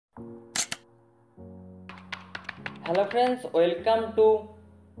Hello friends, welcome to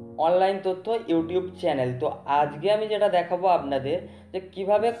online তথ্য YouTube channel. তো আজকে আমি যেটা দেখাবো আপনাদের যে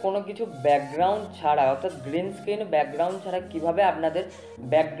কিভাবে কোনো কিছু ব্যাকগ্রাউন্ড ছাড়া অর্থাৎ গ্রিন স্ক্রিন ব্যাকগ্রাউন্ড ছাড়া কিভাবে আপনাদের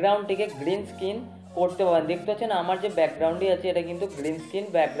ব্যাকগ্রাউন্ডটিকে গ্রিন স্ক্রিন করতে পারেন। দেখতে পাচ্ছেন আমার যে ব্যাকগ্রাউন্ডটি আছে এটা কিন্তু গ্রিন স্ক্রিন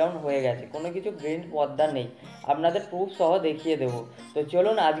ব্যাকগ্রাউন্ড হয়ে গেছে, কোনো কিছু গ্রিন পর্দা নেই। আপনাদের প্রুফ সহ দেখিয়ে দেবো। তো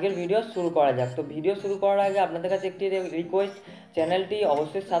চলুন আজকের ভিডিও শুরু করা যাক। তো ভিডিও শুরু করার আগে আপনাদের কাছে একটি রিকোয়েস্ট, চ্যানেলটি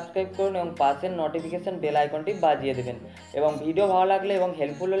অবশ্যই সাবস্ক্রাইব করুন এবং পাশের নোটিফিকেশান বেল আইকনটি বাজিয়ে দেবেন এবং ভিডিও ভালো লাগলে এবং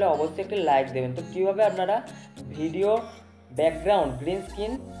হেল্পফুল হলে অবশ্যই একটি লাইক দেবেন। তো কীভাবে আপনারা ভিডিও ব্যাকগ্রাউন্ড গ্রিন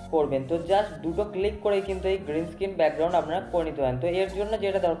স্ক্রিন করবেন, তো জাস্ট দুটো ক্লিক করেই কিন্তু এই গ্রিন স্ক্রিন ব্যাকগ্রাউন্ড আপনারা করে নিতে পারেন। তো এর জন্য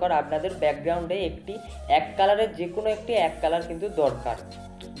যেটা দরকার, আপনাদের ব্যাকগ্রাউন্ডে একটি এক কালারের যে কোনো একটি এক কালার কিন্তু দরকার।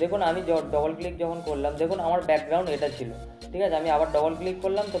 দেখুন আমি ডবল ক্লিক যখন করলাম, দেখুন আমার ব্যাকগ্রাউন্ড এটা ছিল, ঠিক আছে। আমি আবার ডবল ক্লিক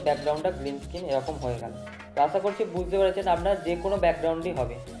করলাম তো ব্যাকগ্রাউন্ডটা গ্রিন স্ক্রিন এরকম হয়ে গেল। তো আশা করছি বুঝতে পেরেছেন আপনার যে কোনো ব্যাকগ্রাউন্ডই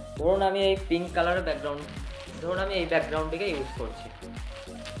হবে। ধরুন আমি এই পিঙ্ক কালারের ব্যাকগ্রাউন্ড, ধরুন আমি এই ব্যাকগ্রাউন্ডটিকে ইউজ করছি,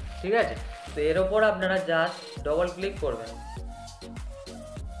 ঠিক আছে। তো এর ওপর আপনারা জাস্ট ডবল ক্লিক করবেন।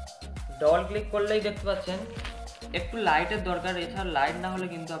 ডবল ক্লিক করলেই দেখতে পাচ্ছেন একটু লাইটের দরকার, এছাড়া লাইট না হলে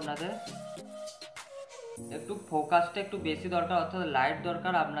কিন্তু আপনাদের একটু ফোকাসটা একটু বেশি দরকার, অর্থাৎ লাইট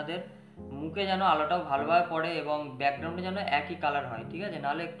দরকার। আপনাদের মুখে যেন আলোটাও ভালোভাবে পড়ে এবং ব্যাকগ্রাউন্ডে যেন একই কালার হয়, ঠিক আছে।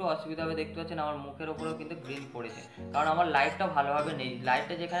 নাহলে একটু অসুবিধা হবে। দেখতে পাচ্ছেন আমার মুখের ওপরেও কিন্তু গ্রিন পড়েছে, কারণ আমার লাইটটা ভালোভাবে নেই।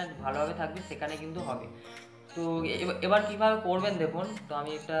 লাইটটা যেখানে ভালোভাবে থাকবে সেখানে কিন্তু হবে। তো এবার কীভাবে করবেন দেখুন। তো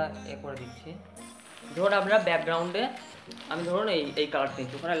আমি এটা করে দিচ্ছি। ধরুন আপনারা ব্যাকগ্রাউন্ডে, আমি ধরুন এই কালারটা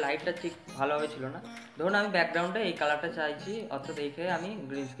নিচ্ছি, ওখানে লাইটটা ঠিক ভালোভাবে ছিল না। ধরুন আমি ব্যাকগ্রাউন্ডে এই কালারটা চাইছি, অর্থাৎ এইখানে আমি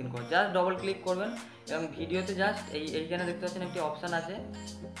গ্রিন স্ক্রিন করব। জাস্ট ডবল ক্লিক করবেন এবং ভিডিওতে জাস্ট এইখানে দেখতে পাচ্ছেন একটি অপশান আছে।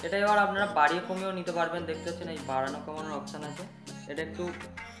 এটা এবার আপনারা বাড়িয়ে কমিয়েও নিতে পারবেন। দেখতে পাচ্ছেন এই বাড়ানো কমানোর অপশান আছে। এটা একটু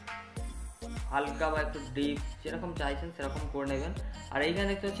হালকা বা একটু ডিপ যেরকম চাইছেন সেরকম করে নেবেন। আর এইখানে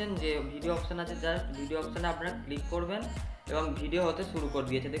দেখতে পাচ্ছেন যে ভিডিও অপশান আছে, জাস্ট ভিডিও অপশানে আপনারা ক্লিক করবেন এবং ভিডিও হতে শুরু করে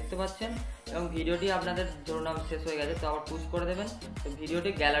দিয়েছে, দেখতে পাচ্ছেন। এবং ভিডিওটি আপনাদের ধরুন শেষ হয়ে গেছে, তো আবার পুশ করে দেবেন, তো ভিডিওটি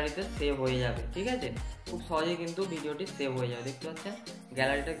গ্যালারিতে সেভ হয়ে যাবে, ঠিক আছে। খুব সহজেই কিন্তু ভিডিওটি সেভ হয়ে যাবে। দেখতে পাচ্ছেন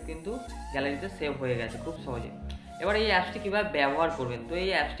গ্যালারিটা কিন্তু গ্যালারিতে সেভ হয়ে গেছে খুব সহজে। এবার এই অ্যাপসটি কীভাবে ব্যবহার করবেন, তো এই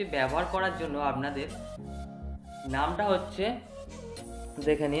অ্যাপসটি ব্যবহার করার জন্য আপনাদের নামটা হচ্ছে,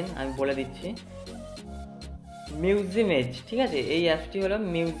 দেখে নিন আমি বলে দিচ্ছি, মিউজিমেজ, ঠিক আছে। এই অ্যাপসটি হলো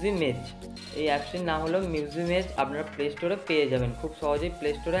মিউজিমেজ, এই অ্যাপসটির নাম হলো মিউজিমেজ। আপনারা প্লে স্টোরে পেয়ে যাবেন খুব সহজেই, প্লে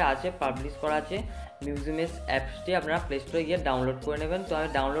স্টোরে আছে, পাবলিশ করা আছে মিউজিমেজ অ্যাপসটি। আপনারা প্লে স্টোরে গিয়ে ডাউনলোড করে নেবেন। তো আমি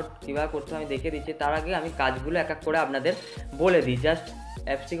ডাউনলোড কীভাবে করতে আমি দেখে দিচ্ছি। তার আগে আমি কাজগুলো এক এক করে আপনাদের বলে দিই। জাস্ট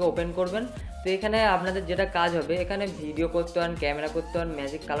অ্যাপসটিকে ওপেন করবেন। তো এখানে আপনাদের যেটা কাজ হবে, এখানে ভিডিও করতে পারেন, ক্যামেরা করতে পারেন,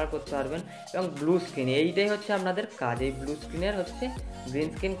 ম্যাজিক কালার করতে পারবেন এবং ব্লু স্ক্রিন, এইটাই হচ্ছে আপনাদের কাজ। এই ব্লু স্ক্রিনের হচ্ছে গ্রিন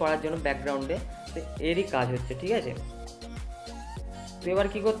স্ক্রিন করার জন্য ব্যাকগ্রাউন্ডে, তো এরই কাজ হচ্ছে, ঠিক আছে। তো এবার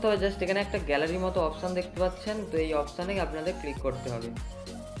কী করতে হবে, জাস্ট এখানে একটা গ্যালারির মতো অপশান দেখতে পাচ্ছেন, তো এই অপশানে আপনাদের ক্লিক করতে হবে।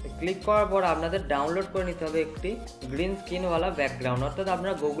 ক্লিক করার পর আপনাদের ডাউনলোড করে নিতে হবে একটি গ্রিন স্ক্রিনওয়ালা ব্যাকগ্রাউন্ড, অর্থাৎ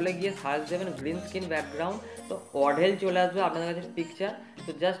আপনারা গুগলে গিয়ে সার্চ দেবেন গ্রিন স্ক্রিন ব্যাকগ্রাউন্ড, তো অডেল চলে আসবে আপনাদের কাছে পিকচার।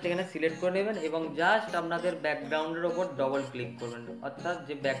 তো জাস্ট এখানে সিলেক্ট করে নেবেন এবং জাস্ট আপনাদের ব্যাকগ্রাউন্ডের ওপর ডবল ক্লিক করবেন, অর্থাৎ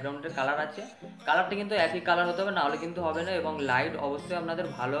যে ব্যাকগ্রাউন্ডের কালার আছে কালারটা কিন্তু একই কালার হতে হবে, নাহলে কিন্তু হবে না। এবং লাইট অবশ্যই আপনাদের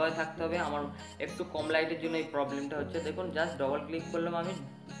ভালোভাবে থাকতে হবে। আমার একটু কম লাইটের জন্য এই প্রবলেমটা হচ্ছে। দেখুন জাস্ট ডবল ক্লিক করলাম আমি,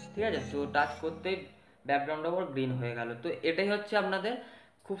 ঠিক আছে। তো টাচ করতেই ব্যাকগ্রাউন্ডের ওপর গ্রিন হয়ে গেল। তো এটাই হচ্ছে আপনাদের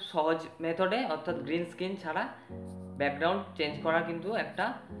খুব সহজ মেথডে, অর্থাৎ গ্রিন স্ক্রিন ছাড়া ব্যাকগ্রাউন্ড চেঞ্জ করার কিন্তু একটা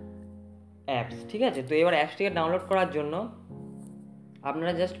অ্যাপস, ঠিক আছে। তো এবার অ্যাপসটিকে ডাউনলোড করার জন্য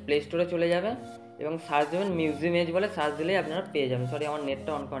আপনারা জাস্ট প্লে স্টোরে চলে যাবেন এবং সার্চ দেবেন মিউজিমেজ বলে, সার্চ দিলেই আপনারা পেয়ে যাবেন। সরি, আমার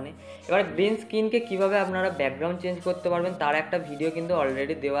নেটটা অন করেনি। এবার গ্রিন স্ক্রিনকে কীভাবে আপনারা ব্যাকগ্রাউন্ড চেঞ্জ করতে পারবেন তার একটা ভিডিও কিন্তু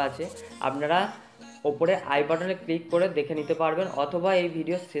অলরেডি দেওয়া আছে, আপনারা ওপরে আই বাটনে ক্লিক করে দেখে নিতে পারবেন, অথবা এই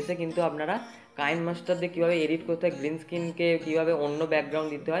ভিডিওর শেষে কিন্তু আপনারা কাইনমাস্টার দিয়ে কীভাবে এডিট করতে হয়, গ্রিন স্ক্রিনকে কীভাবে অন্য ব্যাকগ্রাউন্ড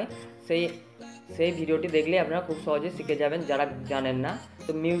দিতে হয়, সেই ভিডিওটি দেখলে আপনারা খুব সহজে শিখে যাবেন যারা জানেন না।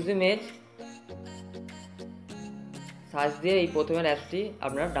 তো মিউজিমেজ সার্চ দিয়ে এই প্রথমের অ্যাপসটি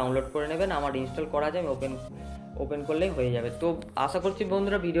আপনারা ডাউনলোড করে নেবেন। আমার ইনস্টল করা আছে, আমি ওপেন করলেই হয়ে যাবে। তো আশা করছি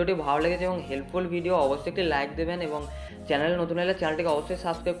বন্ধুরা ভিডিওটি ভালো লেগেছে এবং হেল্পফুল ভিডিও। অবশ্যই একটি লাইক দেবেন এবং চ্যানেলে নতুন এলে চ্যানেলটিকে অবশ্যই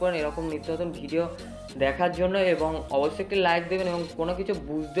সাবস্ক্রাইব করেন এরকম নিত্য নতুন ভিডিও দেখার জন্য, এবং অবশ্যই একটি লাইক দেবেন এবং কোনো কিছু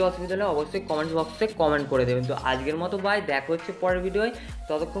বুঝতে অসুবিধা হলে অবশ্যই কমেন্ট বক্সে কমেন্ট করে দেবেন। তো আজকের মতো বাই, দেখা হচ্ছে পরের ভিডিওয়।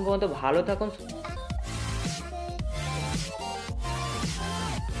 ততক্ষণ পর্যন্ত ভালো থাকুন।